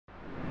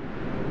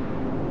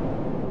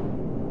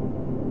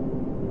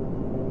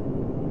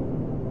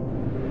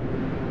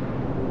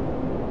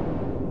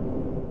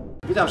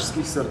Witam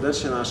wszystkich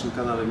serdecznie na naszym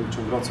kanale Wing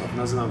Tsun Wrocław.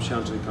 Nazywam się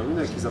Andrzej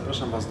Kaminek i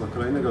zapraszam Was do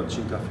kolejnego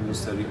odcinka filmu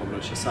serii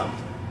Obroń Się Sam.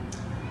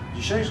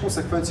 Dzisiejszą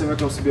sekwencją,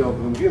 jaką sobie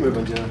omówimy,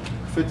 będzie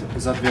chwyt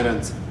za dwie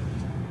ręce.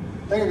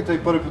 Tak jak do tej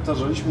pory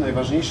powtarzaliśmy,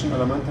 najważniejszym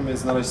elementem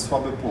jest znaleźć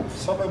słaby punkt.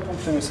 Słabym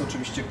punktem jest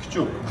oczywiście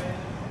kciuk,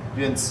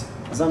 więc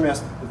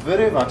zamiast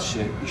wyrywać się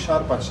i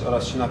szarpać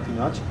oraz się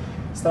napinać,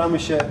 staramy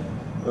się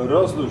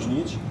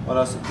rozluźnić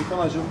oraz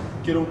wykonać ruch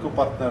w kierunku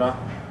partnera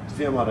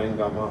dwiema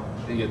rękoma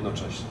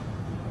jednocześnie.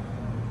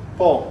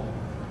 Po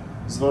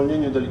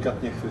zwolnieniu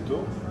delikatnie chwytu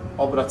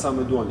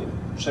obracamy dłonie,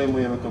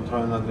 przejmujemy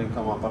kontrolę nad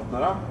rękoma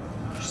partnera,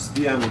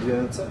 zbijamy dwie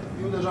ręce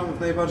i uderzamy w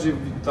najbardziej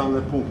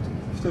witalne punkty.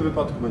 W tym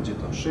wypadku będzie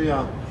to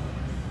szyja,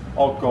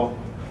 oko,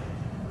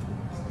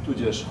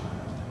 tudzież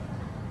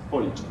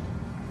policzek.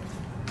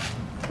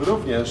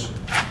 Również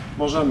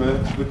możemy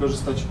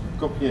wykorzystać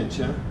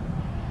kopnięcie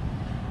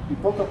i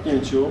po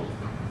kopnięciu,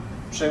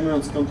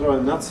 przejmując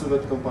kontrolę nad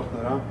sylwetką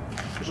partnera,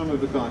 możemy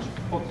wykonać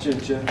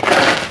odcięcie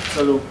w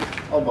celu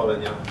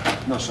obalenia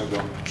naszego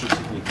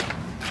przeciwnika.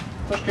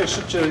 Troszkę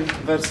szybciej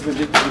w wersji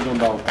będzie to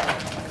wyglądało.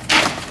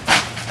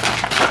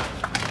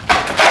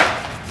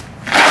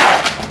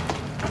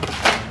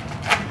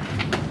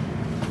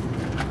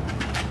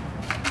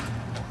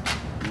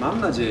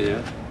 Mam nadzieję,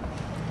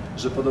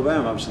 że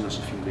podobają Wam się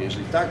nasze filmy.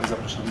 Jeżeli tak,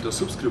 zapraszamy do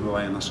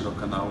subskrybowania naszego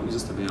kanału i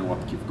zostawienia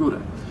łapki w górę.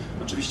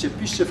 Oczywiście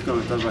piszcie w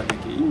komentarzach,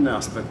 jakie inne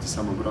aspekty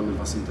samoobrony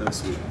Was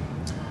interesują.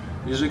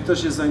 Jeżeli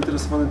ktoś jest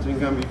zainteresowany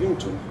treningami Wing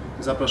Tsun,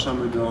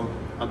 zapraszamy do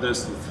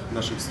adresów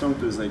naszych stron,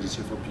 które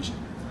znajdziecie w opisie.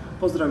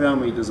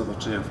 Pozdrawiamy i do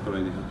zobaczenia w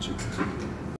kolejnych odcinkach.